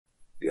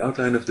The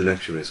outline of the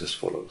lecture is as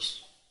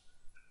follows.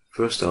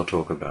 First, I'll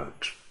talk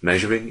about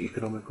measuring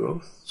economic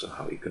growth, so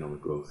how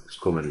economic growth is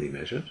commonly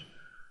measured.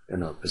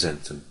 Then I'll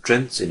present some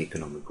trends in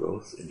economic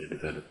growth in the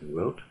developing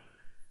world.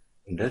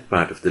 In that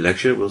part of the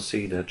lecture, we'll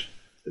see that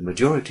the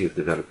majority of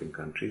developing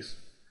countries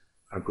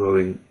are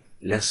growing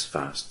less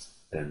fast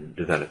than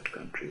developed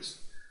countries.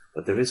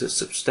 But there is a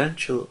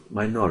substantial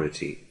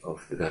minority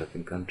of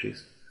developing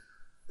countries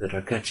that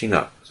are catching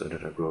up, so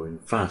that are growing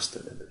faster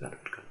than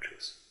developed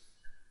countries.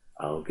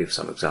 I'll give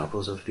some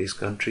examples of these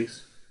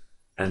countries,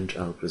 and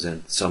I'll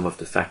present some of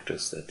the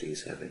factors that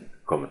these have in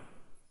common.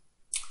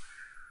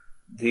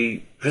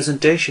 The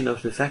presentation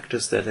of the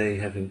factors that they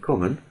have in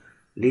common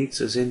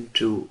leads us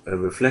into a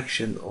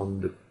reflection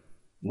on the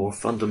more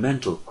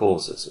fundamental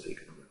causes of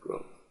economic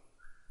growth.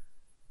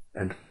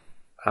 And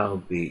I'll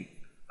be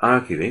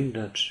arguing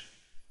that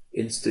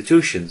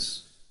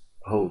institutions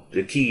hold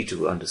the key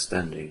to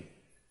understanding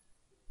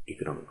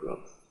economic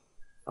growth.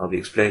 I'll be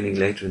explaining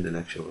later in the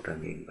lecture what I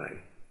mean by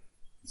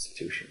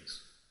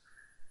institutions.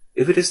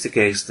 If it is the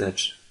case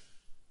that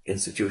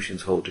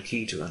institutions hold the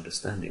key to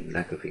understanding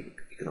lack of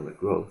economic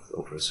growth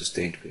over a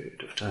sustained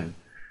period of time,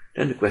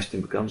 then the question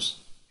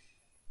becomes,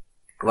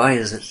 why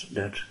is it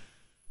that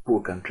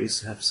poor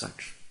countries have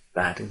such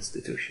bad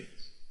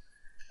institutions?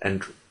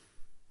 And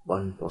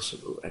one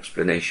possible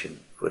explanation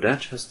for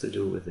that has to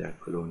do with their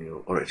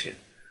colonial origin,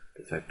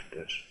 the fact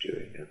that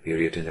during a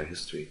period in their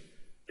history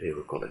they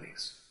were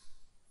colonies.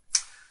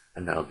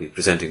 And I'll be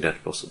presenting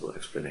that possible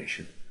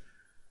explanation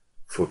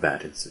for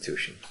bad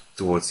institutions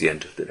towards the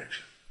end of the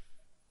lecture.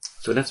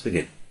 So let's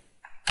begin.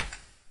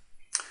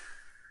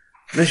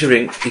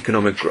 Measuring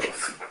economic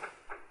growth.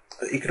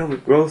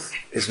 Economic growth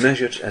is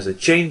measured as a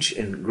change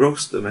in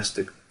gross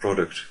domestic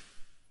product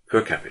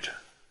per capita.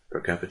 Per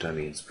capita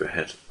means per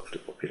head of the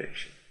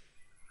population.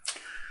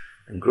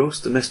 And gross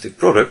domestic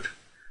product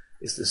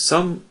is the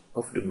sum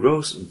of the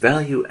gross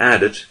value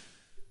added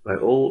by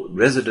all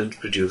resident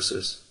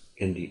producers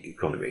in the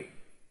economy.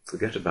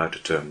 Forget about the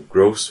term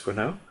gross for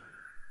now,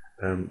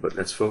 but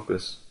let's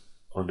focus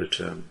on the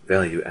term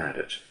value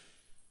added.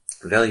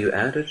 Value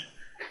added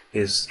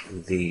is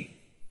the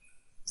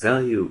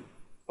value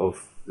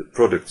of the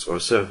products or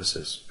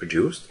services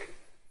produced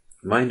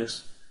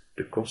minus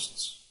the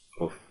costs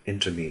of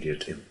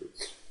intermediate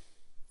inputs.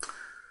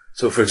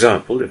 So, for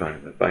example, if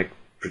I'm a bike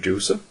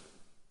producer,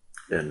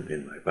 then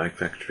in my bike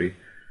factory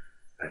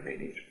I may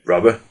need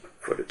rubber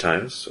for the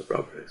tires, so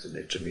rubber is an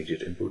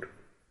intermediate input,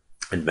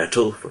 and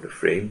metal for the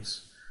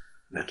frames.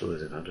 Metal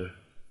is another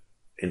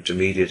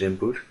intermediate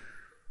input.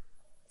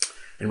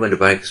 And when the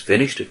bike is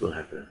finished, it will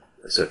have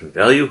a certain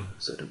value,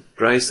 a certain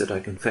price that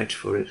I can fetch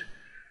for it.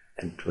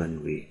 And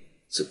when we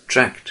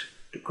subtract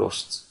the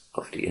costs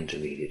of the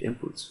intermediate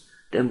inputs,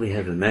 then we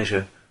have a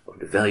measure of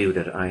the value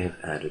that I have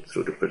added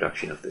through the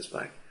production of this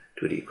bike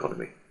to the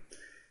economy.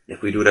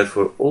 If we do that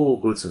for all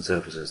goods and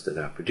services that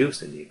are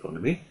produced in the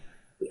economy,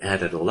 we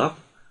add it all up,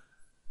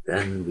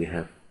 then we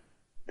have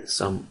the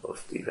sum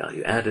of the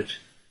value added,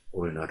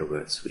 or in other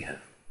words, we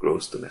have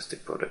gross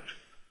domestic product.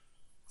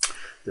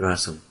 There are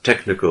some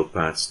technical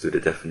parts to the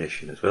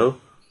definition as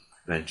well,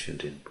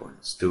 mentioned in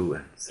points 2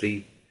 and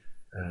 3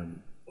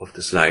 of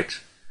the slide,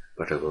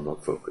 but I will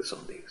not focus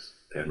on these.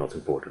 They are not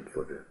important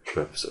for the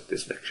purpose of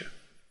this lecture.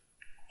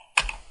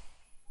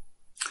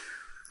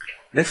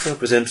 Next, I'll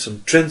present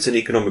some trends in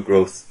economic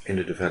growth in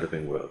the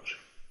developing world.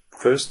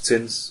 First,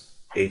 since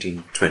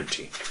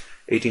 1820.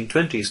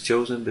 1820 is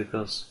chosen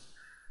because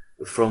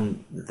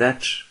from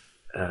that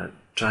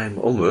time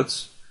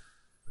onwards,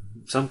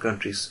 some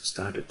countries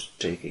started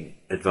taking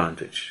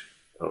advantage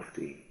of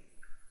the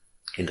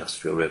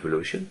Industrial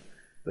Revolution,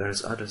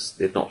 whereas others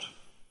did not.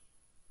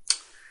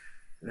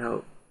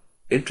 Now,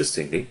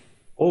 interestingly,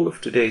 all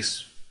of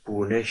today's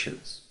poor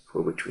nations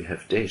for which we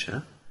have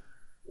data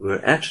were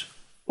at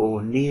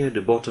or near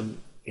the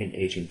bottom in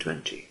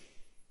 1820.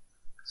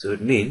 So it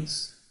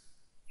means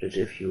that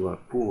if you are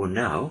poor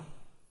now,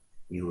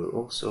 you were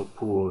also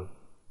poor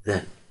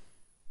then.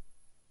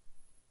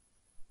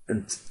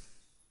 And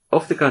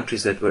of the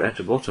countries that were at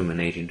the bottom in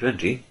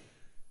 1820,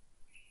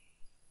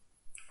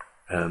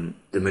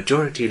 the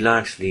majority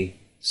largely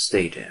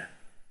stayed there.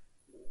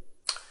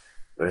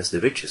 Whereas the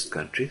richest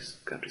countries,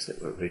 countries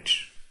that were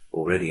rich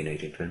already in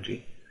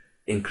 1820,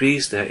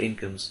 increased their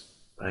incomes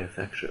by a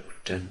factor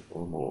of 10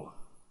 or more.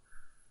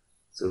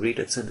 So read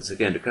that sentence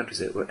again. The countries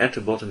that were at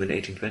the bottom in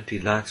 1820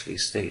 largely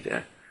stayed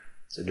there.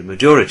 So the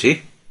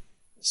majority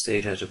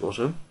stayed at the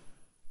bottom,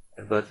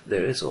 but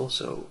there is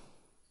also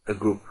a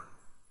group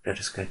that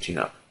is catching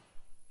up.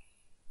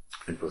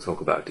 And we'll talk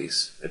about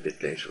these a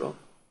bit later on.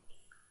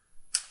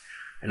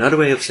 Another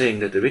way of saying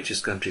that the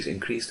richest countries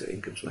increased their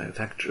incomes by a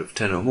factor of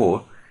 10 or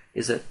more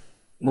is that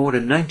more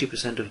than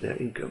 90% of their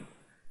income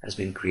has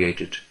been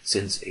created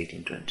since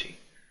 1820.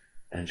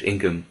 And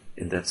income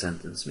in that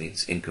sentence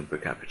means income per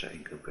capita,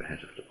 income per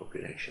head of the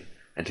population,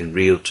 and in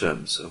real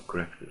terms, so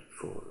corrected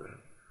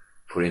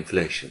for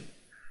inflation.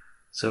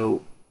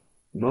 So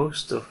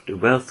most of the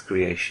wealth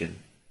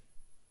creation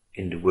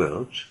in the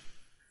world,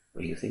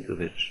 when you think of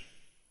it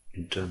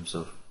in terms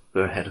of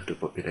per head of the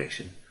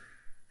population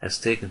has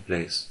taken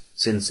place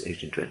since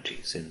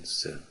 1820,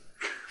 since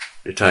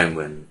the time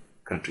when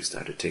countries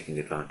started taking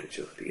advantage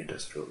of the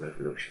Industrial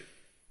Revolution.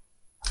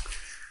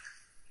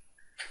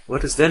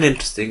 What is then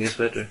interesting is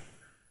whether,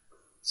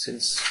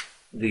 since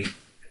the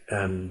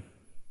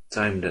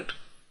time that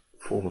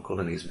former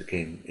colonies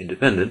became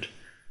independent,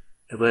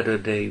 whether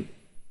they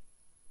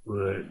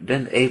were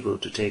then able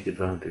to take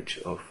advantage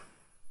of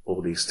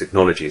all these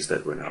technologies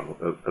that were now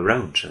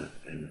around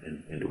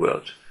in the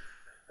world.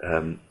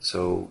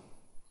 So,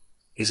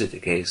 is it the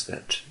case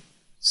that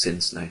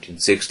since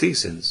 1960,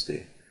 since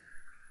the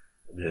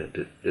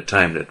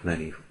time that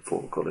many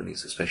former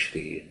colonies,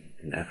 especially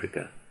in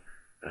Africa,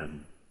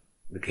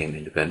 became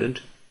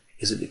independent,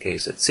 is it the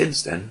case that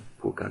since then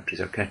poor countries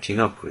are catching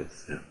up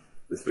with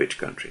rich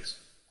countries?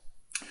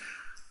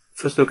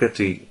 First look at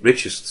the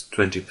richest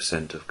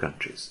 20% of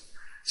countries.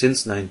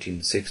 Since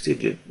 1960,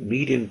 the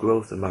median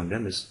growth among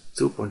them is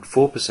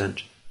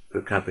 2.4%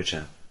 per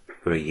capita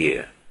per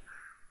year.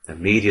 The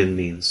median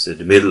means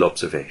the middle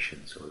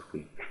observation. So if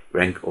we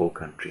rank all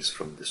countries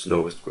from the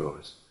slowest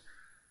growers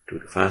to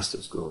the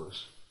fastest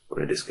growers,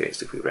 or in this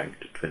case, if we rank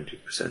the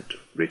 20% of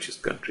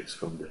richest countries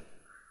from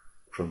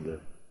the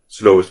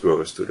slowest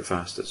growers to the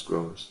fastest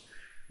growers,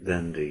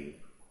 then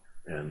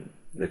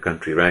the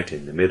country right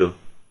in the middle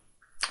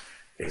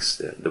is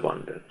the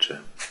one that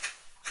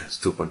has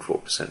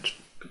 2.4%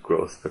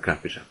 growth per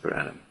capita per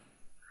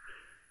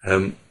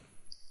annum.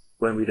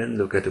 When we then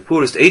look at the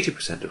poorest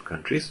 80% of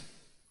countries,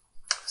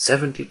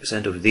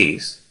 70% of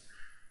these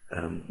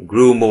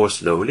grew more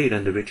slowly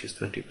than the richest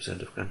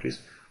 20% of countries,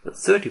 but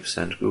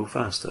 30% grew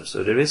faster.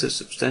 So there is a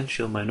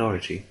substantial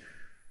minority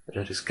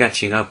that is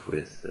catching up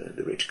with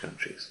the rich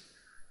countries.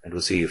 And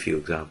we'll see a few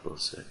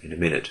examples in a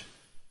minute.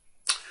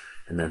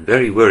 And then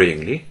very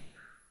worryingly,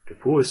 the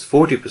poorest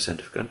 40%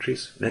 of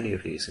countries, many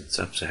of these in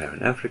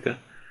sub-Saharan Africa,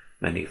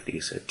 many of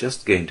these had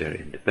just gained their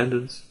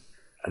independence.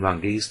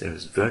 Among these there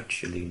is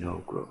virtually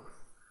no growth.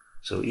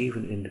 So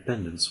even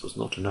independence was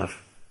not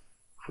enough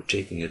for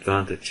taking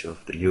advantage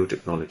of the new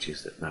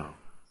technologies that now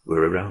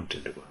were around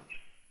in the world.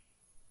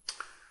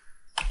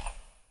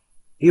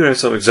 Here are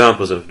some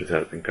examples of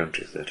developing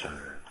countries that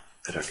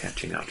are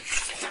catching up.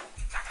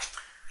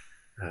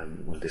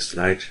 On this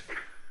slide,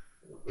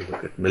 we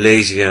look at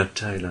Malaysia,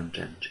 Thailand,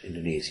 and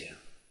Indonesia.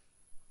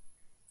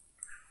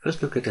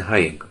 First look at the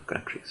high-income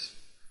countries.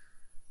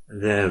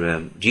 Their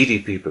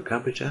GDP per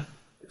capita,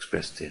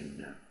 expressed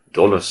in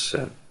dollars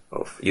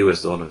of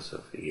US dollars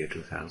of the year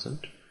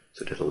 2000,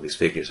 so that all these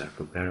figures are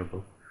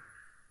comparable.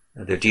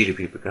 Their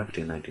GDP per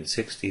capita in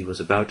 1960 was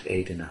about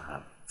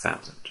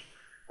 8,500,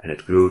 and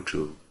it grew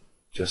to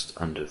just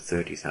under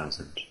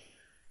 30,000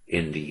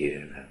 in the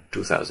year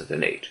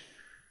 2008,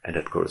 and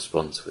that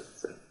corresponds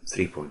with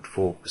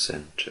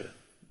 3.4%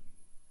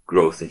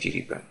 growth in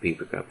GDP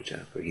per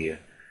capita per year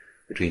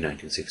between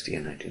 1960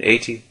 and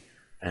 1980,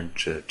 and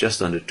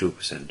just under 2%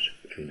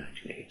 between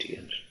 1980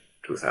 and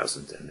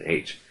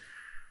 2008.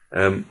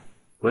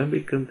 When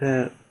we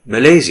compare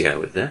Malaysia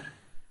with that,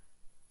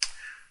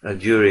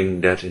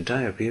 during that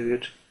entire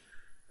period,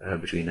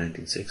 between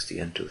 1960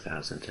 and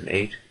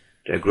 2008,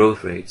 their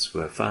growth rates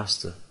were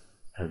faster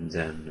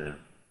than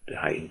the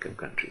high-income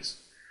countries.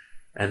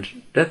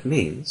 And that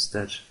means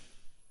that,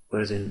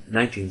 whereas in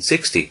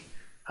 1960,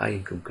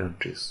 high-income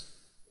countries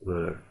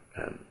were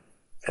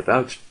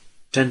about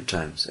 10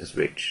 times as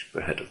rich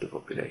per head of the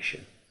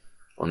population,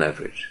 on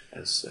average,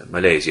 as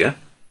Malaysia,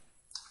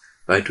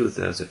 by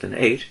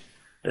 2008,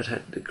 that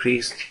had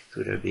decreased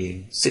to there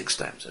being 6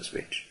 times as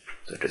rich.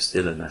 So there's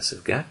still a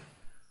massive gap,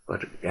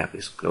 but the gap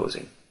is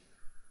closing.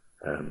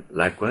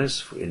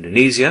 Likewise, for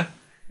Indonesia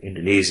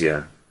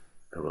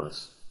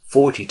was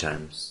 40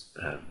 times,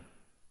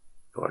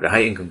 or the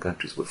high-income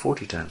countries were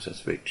 40 times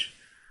as rich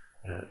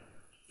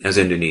as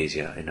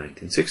Indonesia in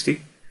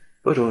 1960,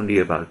 but only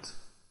about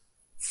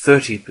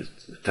 30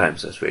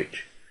 times as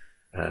rich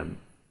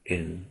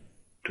in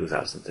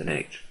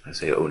 2008. I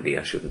say only,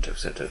 I shouldn't have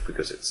said that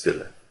because it's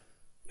still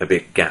a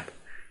big gap.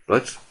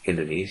 But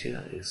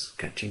Indonesia is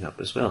catching up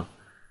as well.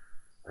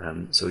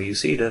 So you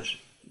see that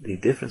the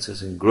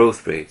differences in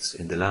growth rates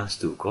in the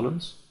last two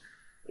columns,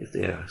 if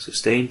they are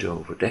sustained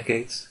over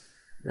decades,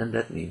 then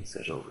that means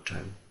that over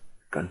time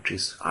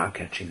countries are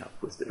catching up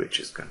with the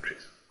richest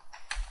countries.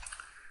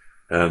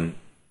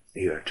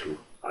 Here are two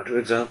other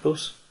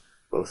examples.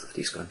 Both of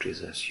these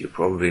countries, as you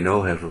probably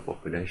know, have a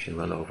population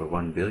well over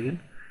 1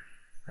 billion.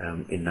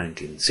 In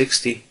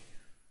 1960,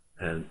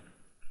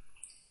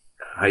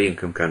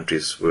 high-income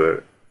countries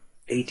were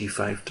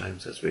 85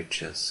 times as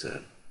rich as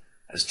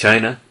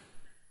China,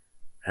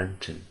 and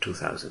in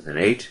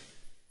 2008,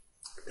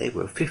 they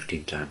were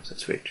 15 times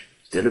as rich.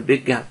 Still a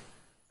big gap,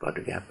 but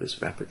the gap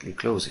is rapidly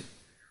closing.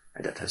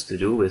 And that has to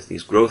do with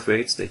these growth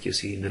rates that you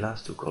see in the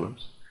last two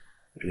columns.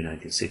 Between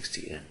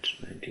 1960 and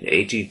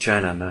 1980,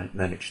 China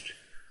managed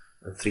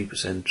a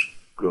 3%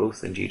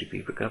 growth in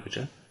GDP per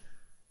capita,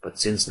 but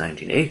since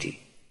 1980,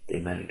 they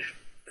managed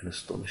an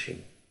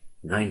astonishing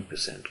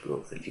 9%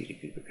 growth in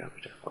GDP per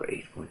capita, or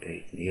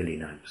 8.8, nearly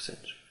 9%.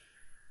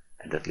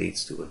 And that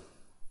leads to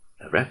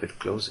a rapid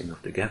closing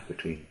of the gap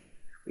between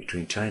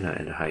China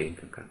and the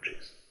high-income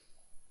countries.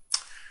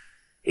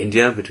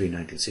 India between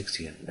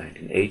 1960 and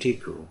 1980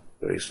 grew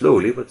very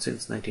slowly, but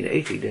since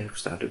 1980 they have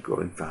started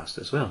growing fast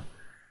as well.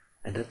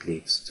 And that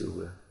leads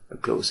to a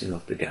closing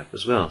of the gap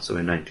as well. So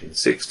in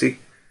 1960,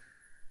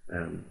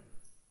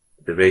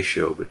 the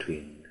ratio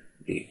between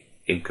the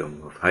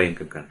income of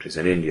high-income countries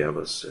and India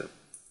was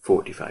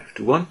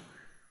 45-1,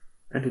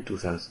 and in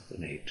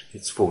 2008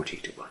 it's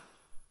 40-1.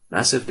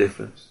 Massive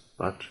difference,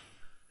 but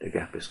the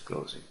gap is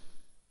closing.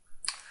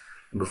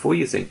 And before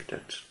you think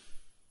that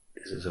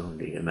this is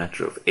only a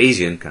matter of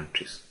Asian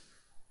countries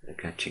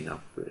catching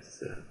up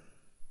with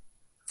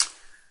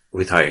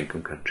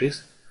high-income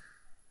countries,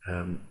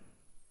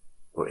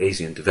 or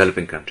Asian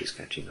developing countries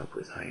catching up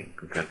with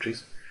high-income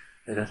countries,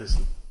 and that is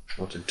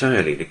not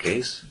entirely the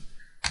case.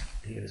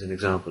 Here's an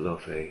example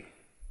of a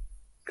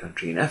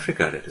country in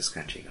Africa that is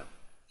catching up.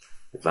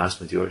 The vast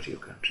majority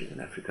of countries in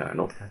Africa are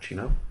not catching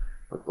up,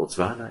 but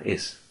Botswana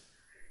is.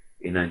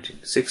 In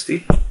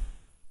 1960,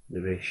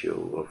 the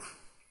ratio of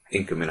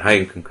income in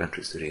high-income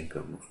countries to the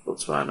income of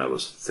Botswana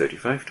was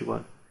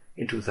 35-1.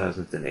 In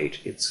 2008,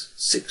 it's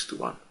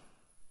 6-1.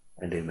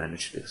 And they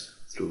managed this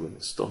through an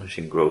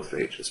astonishing growth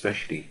rate,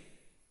 especially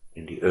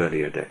in the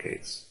earlier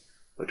decades.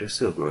 But they're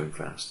still growing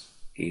fast,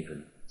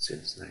 even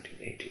since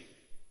 1980.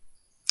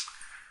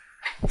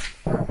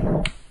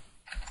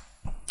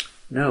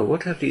 Now,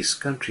 what have these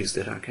countries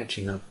that are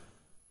catching up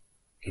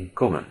in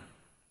common?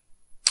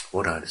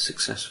 What are the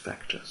success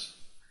factors?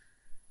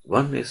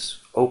 One is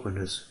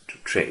openness to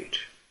trade.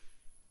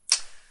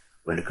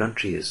 When a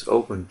country is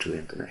open to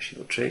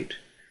international trade,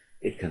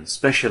 it can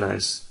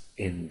specialize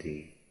in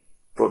the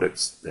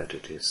products that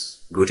it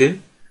is good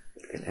in,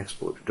 it can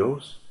export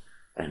those,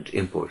 and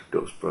import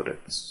those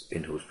products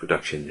in whose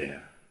production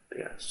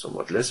they are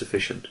somewhat less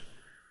efficient.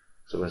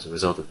 So as a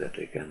result of that,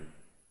 they can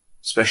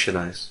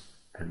specialize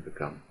and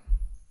become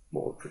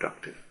more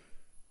productive.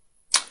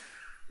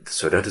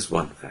 So that is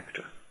one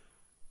factor.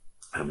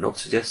 I'm not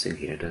suggesting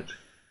here that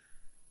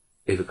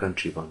if a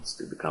country wants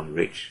to become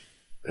rich,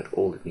 that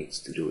all it needs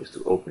to do is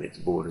to open its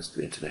borders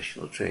to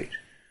international trade,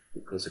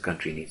 because the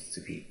country needs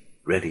to be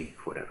ready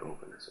for that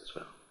openness as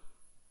well.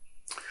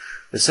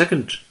 The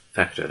second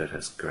factor that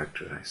has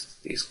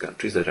characterized these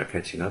countries that are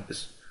catching up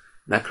is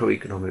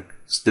macroeconomic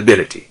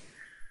stability.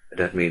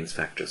 That means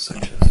factors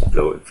such as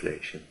low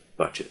inflation,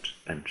 budget,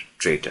 and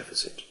trade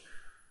deficit.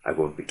 I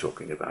won't be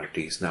talking about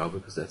these now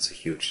because that's a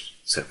huge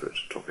separate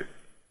topic.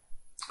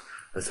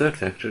 The third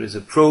factor is a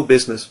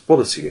pro-business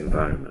policy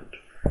environment.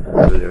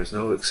 So there is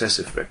no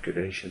excessive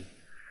regulation,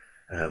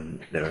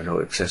 there are no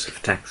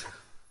excessive taxes,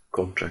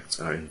 contracts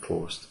are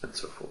enforced, and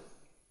so forth.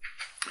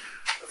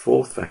 The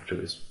fourth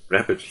factor is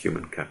rapid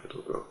human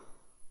capital growth.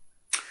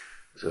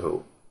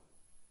 So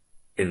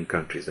in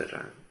countries that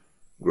are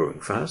growing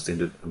fast,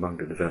 among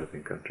the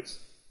developing countries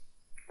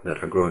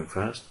that are growing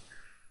fast,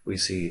 we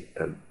see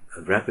a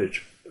rapid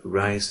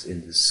rise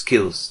in the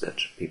skills that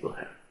people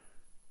have.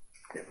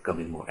 They're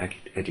becoming more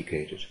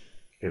educated,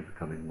 they're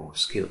becoming more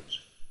skilled.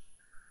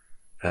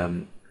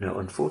 Now,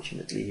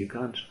 unfortunately, you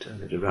can't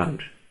turn it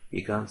around.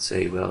 You can't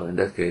say, well, in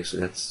that case,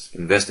 let's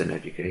invest in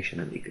education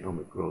and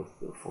economic growth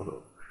will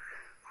follow.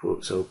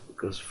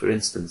 Because, for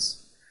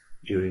instance,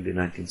 during the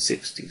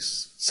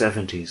 1960s,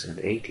 70s, and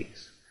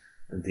 80s,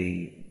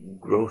 the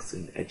growth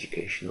in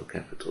educational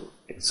capital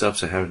in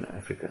sub-Saharan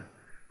Africa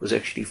was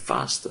actually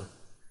faster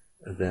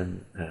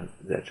than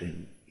that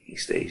in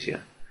East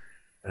Asia.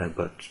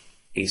 But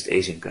East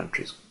Asian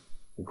countries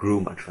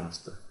grew much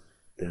faster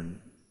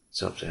than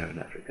Sub-Saharan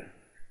Africa.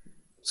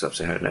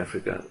 Sub-Saharan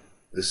Africa,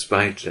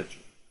 despite that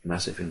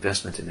massive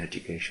investment in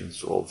education,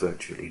 saw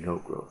virtually no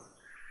growth.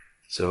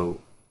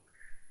 So,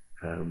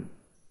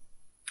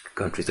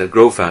 countries that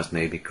grow fast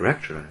may be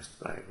characterized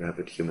by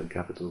rapid human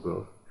capital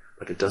growth,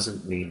 but it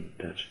doesn't mean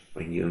that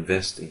when you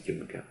invest in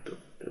human capital,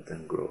 that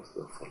then growth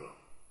will follow.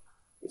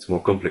 It's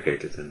more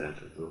complicated than that,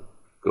 and we'll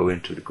go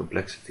into the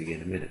complexity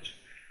in a minute.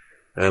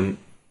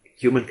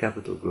 Human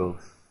capital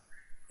growth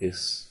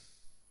is,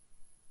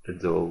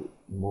 though,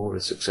 more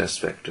a success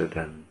factor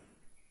than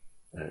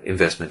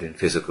investment in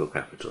physical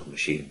capital,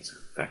 machines,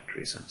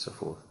 factories, and so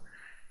forth.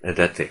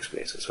 That takes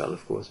place as well,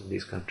 of course, in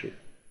these countries,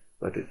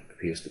 but it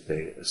appears to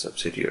play a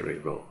subsidiary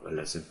role, a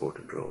less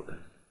important role than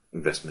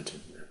investment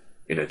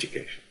in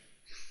education.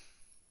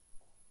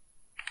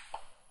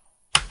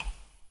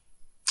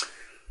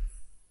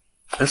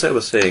 As I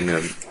was saying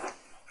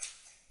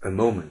a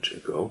moment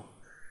ago,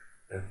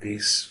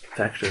 these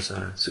factors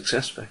are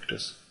success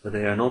factors, but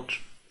they are not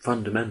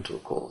fundamental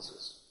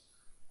causes.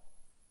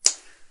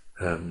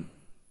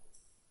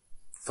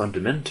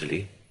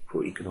 Fundamentally,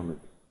 for economic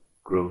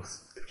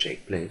growth to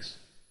take place,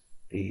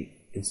 the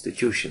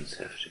institutions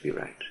have to be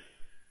right.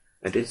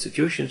 And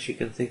institutions you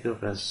can think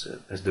of as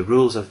the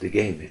rules of the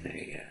game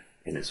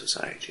in a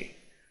society,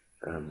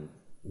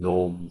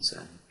 norms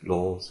and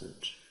laws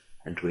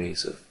and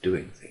ways of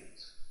doing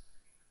things.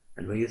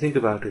 And when you think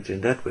about it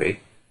in that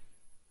way,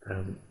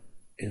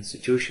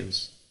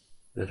 institutions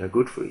that are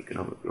good for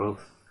economic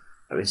growth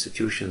are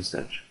institutions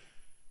that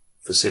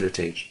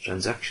facilitate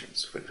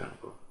transactions, for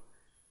example.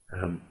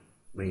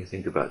 When you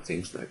think about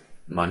things like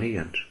money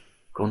and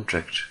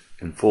contract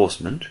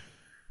enforcement,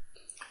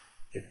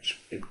 it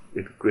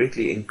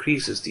greatly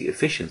increases the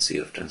efficiency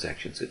of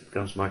transactions. It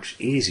becomes much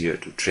easier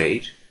to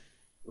trade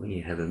when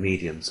you have a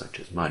medium such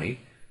as money,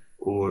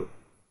 or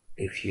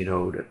if you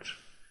know that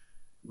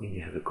when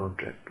you have a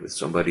contract with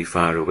somebody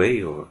far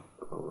away, or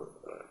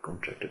a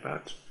contract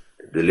about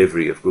the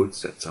delivery of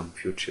goods at some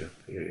future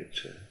period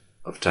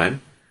of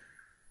time,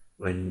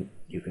 when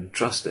you can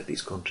trust that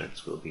these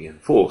contracts will be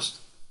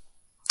enforced,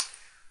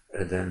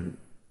 then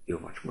you're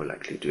much more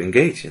likely to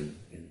engage in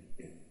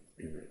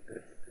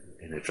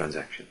a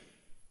transaction.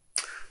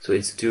 So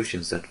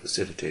institutions that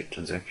facilitate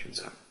transactions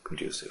are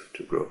conducive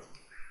to growth.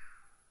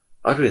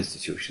 Other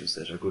institutions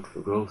that are good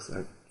for growth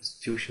are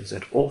institutions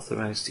that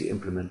authorize the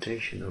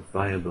implementation of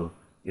viable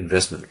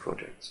investment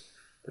projects.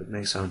 That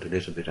may sound a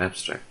little bit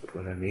abstract, but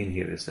what I mean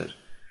here is that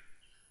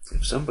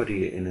if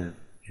somebody in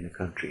a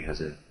country has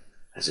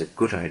a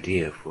good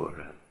idea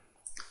for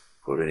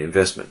an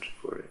investment,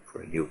 for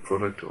a new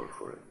product, or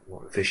for a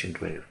more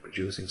efficient way of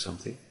producing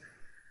something,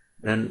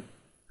 then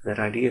that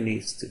idea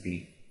needs to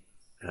be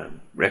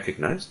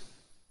recognized,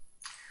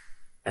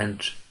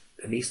 and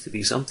there needs to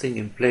be something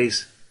in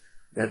place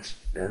that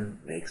then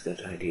makes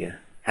that idea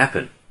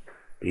happen.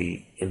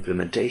 The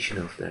implementation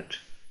of that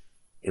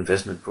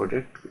investment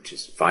project, which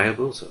is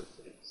viable, so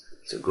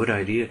it's a good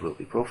idea, it will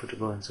be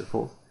profitable, and so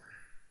forth,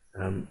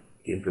 the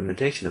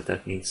implementation of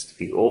that needs to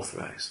be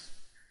authorized.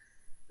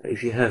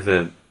 If you have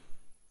a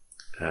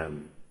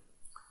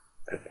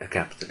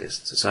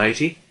capitalist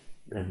society,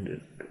 then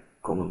the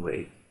common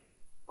way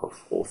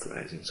of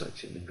authorizing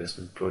such an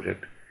investment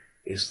project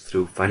is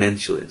through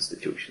financial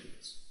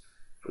institutions,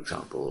 for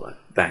example,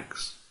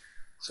 banks.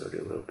 So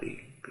there will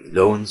be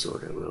loans, or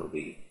there will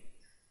be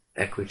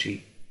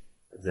equity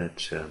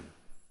that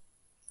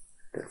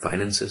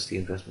finances the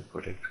investment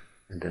project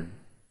and then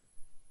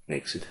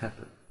makes it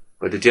happen.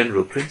 But the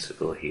general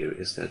principle here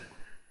is that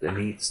there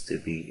needs to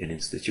be an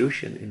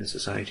institution in a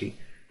society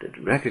that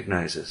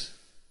recognizes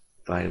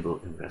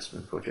viable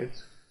investment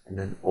projects and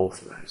then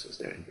authorizes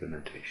their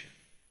implementation.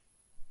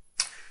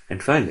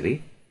 And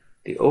finally,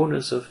 the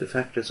owners of the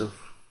factors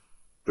of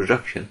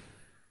production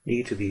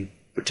need to be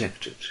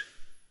protected.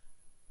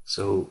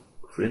 So,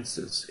 for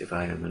instance, if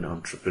I am an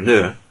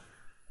entrepreneur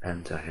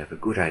and I have a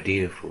good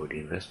idea for the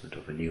investment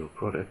of a new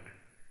product,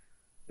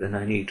 then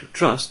I need to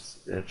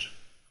trust that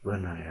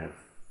when I have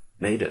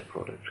made that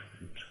product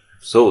and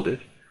sold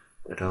it,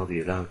 that I'll be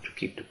allowed to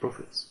keep the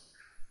profits,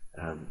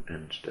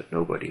 and that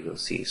nobody will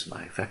seize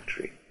my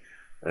factory.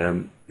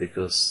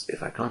 Because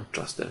if I can't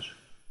trust that,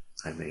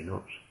 I may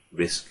not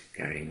risk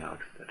carrying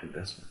out that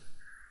investment.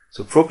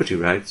 So property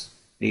rights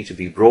need to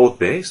be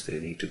broad-based, they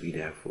need to be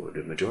there for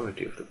the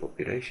majority of the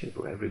population,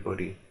 for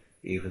everybody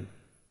even,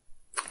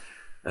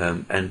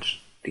 and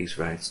these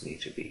rights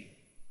need to be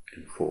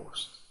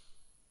enforced.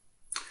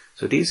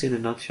 So these, in a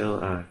nutshell,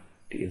 are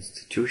the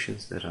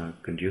institutions that are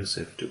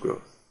conducive to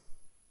growth.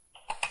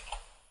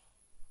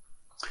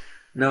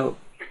 Now,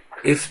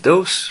 if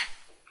those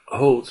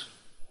hold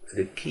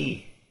the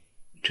key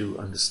to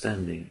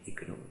understanding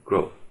economic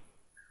growth,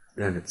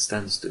 then it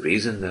stands to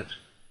reason that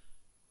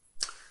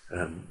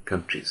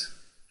countries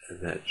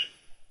that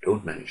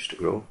don't manage to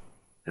grow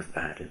have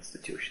bad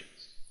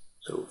institutions.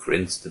 So, for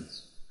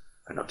instance,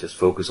 and I'll just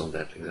focus on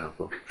that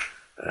example,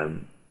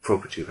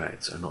 property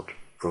rights are not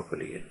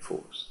properly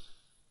enforced.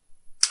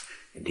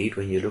 Indeed,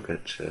 when you look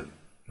at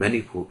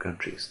many poor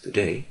countries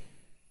today,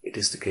 it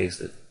is the case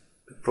that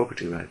the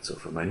property rights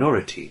of a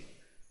minority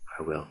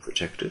are well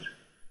protected,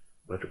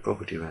 but the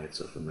property rights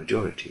of a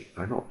majority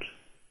are not.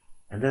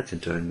 And that in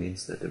turn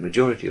means that the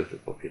majority of the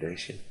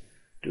population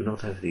do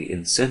not have the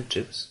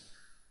incentives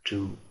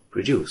to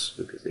produce,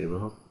 because they will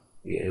not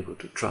be able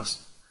to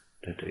trust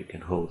that they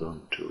can hold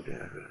on to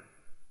their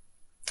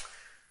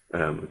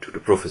to the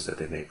profits that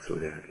they make through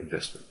their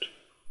investment.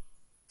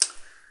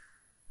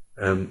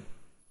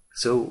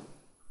 So,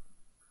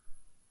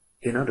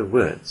 in other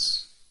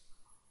words,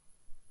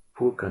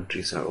 poor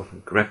countries are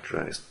often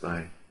characterized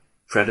by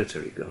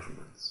predatory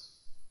governments.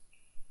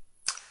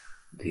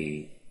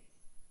 The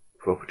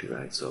property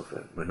rights of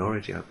a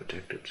minority are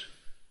protected,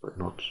 but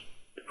not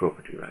the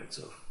property rights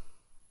of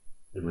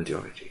the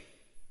majority.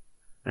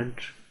 And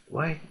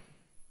why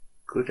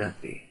could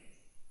that be?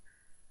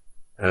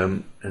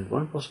 And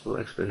one possible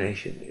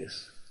explanation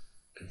is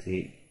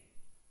the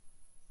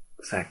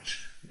fact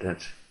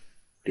that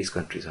these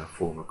countries are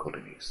former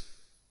colonies.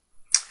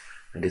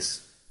 And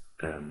this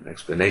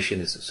explanation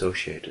is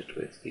associated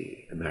with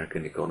the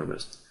American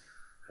economist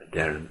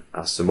Darren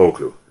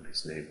Acemoglu, and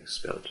his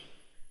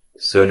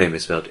surname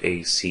is spelled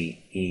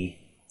A-C-E-M-O-G-L-U,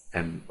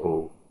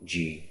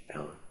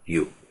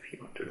 if you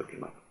want to look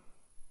him up.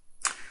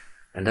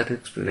 And that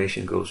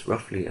explanation goes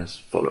roughly as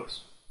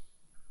follows.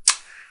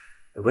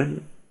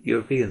 When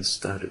Europeans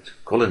started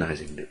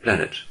colonizing the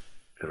planet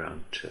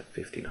around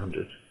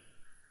 1500,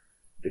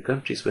 the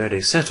countries where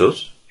they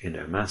settled in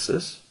their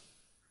masses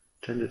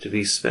tended to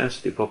be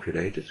sparsely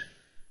populated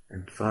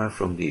and far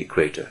from the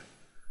equator,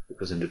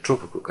 because in the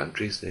tropical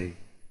countries they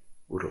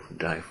would often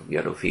die from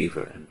yellow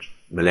fever and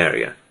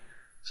malaria.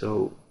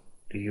 So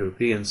the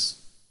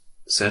Europeans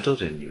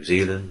settled in New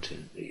Zealand,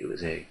 in the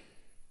USA,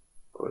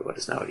 or what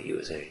is now the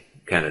USA,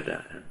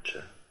 Canada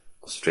and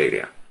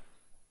Australia.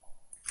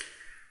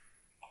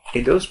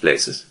 In those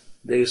places,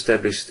 they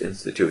established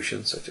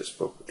institutions such as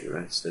property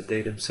rights that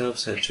they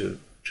themselves had to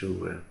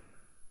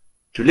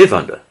live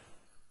under.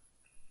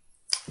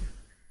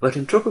 But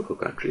in tropical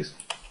countries,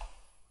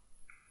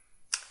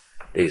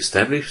 they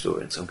established,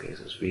 or in some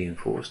cases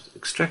reinforced,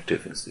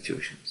 extractive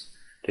institutions.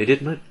 They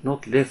did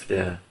not live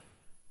there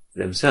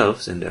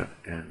themselves in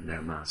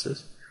their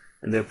masses,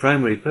 and their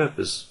primary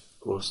purpose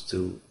was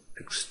to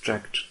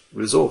extract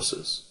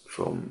resources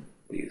from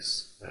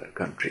these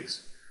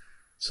countries.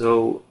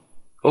 So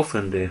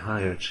often they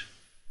hired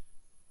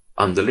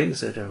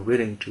underlings that are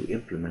willing to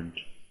implement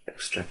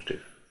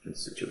extractive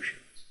institutions.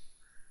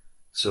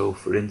 So,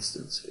 for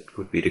instance, it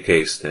could be the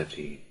case that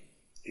the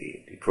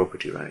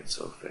property rights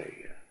of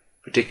a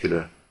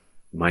particular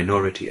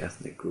minority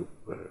ethnic group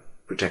were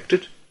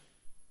protected,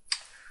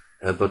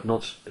 but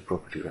not the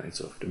property rights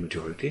of the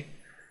majority.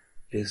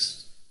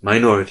 This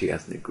minority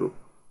ethnic group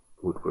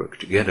would work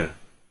together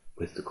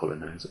with the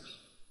colonizers,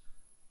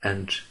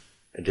 and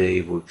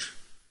they would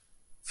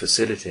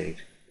facilitate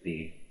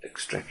the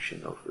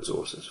extraction of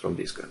resources from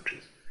these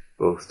countries.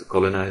 Both the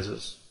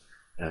colonizers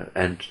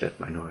and that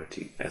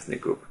minority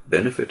ethnic group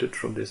benefited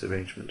from this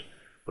arrangement,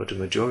 but the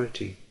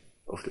majority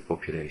of the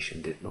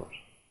population did not.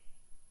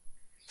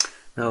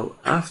 Now,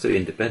 after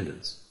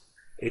independence,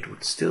 it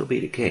would still be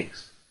the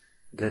case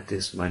that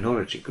this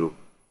minority group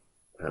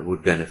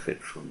would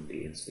benefit from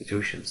the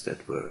institutions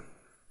that were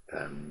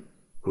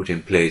put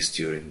in place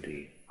during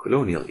the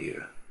colonial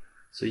era.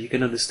 So you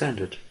can understand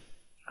that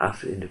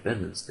after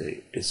independence,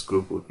 this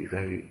group would be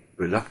very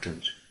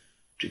reluctant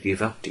to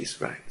give up these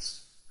rights.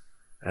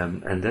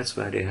 And that's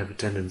why they have a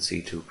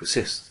tendency to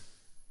persist,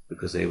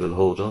 because they will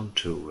hold on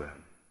to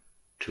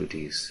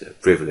these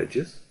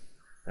privileges,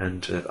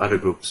 and other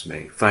groups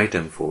may fight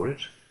them for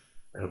it,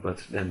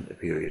 but then a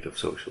period of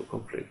social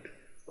conflict,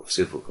 of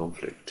civil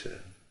conflict,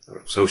 or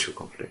of social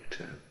conflict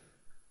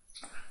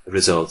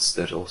results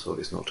that also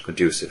is not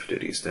conducive to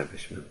the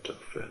establishment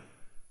of,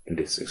 in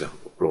this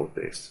example,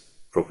 broad-based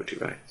property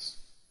rights.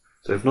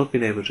 So I've not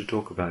been able to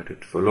talk about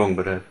it for long,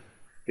 but I've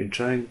been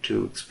trying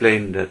to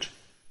explain that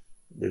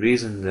the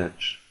reason that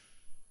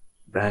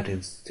bad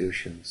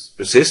institutions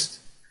persist,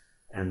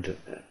 and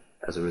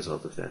as a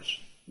result of that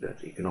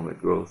economic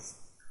growth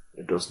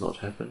does not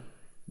happen,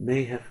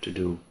 may have to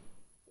do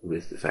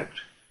with the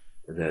fact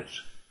that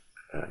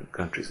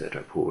countries that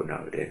are poor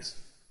nowadays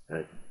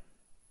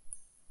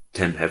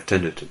have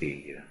tended to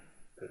be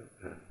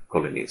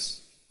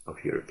colonies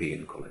of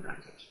European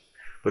colonizers.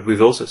 But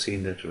we've also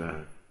seen that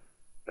there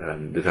are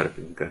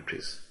developing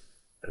countries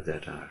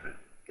that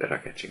are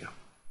catching up.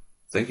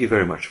 Thank you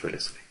very much for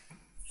listening.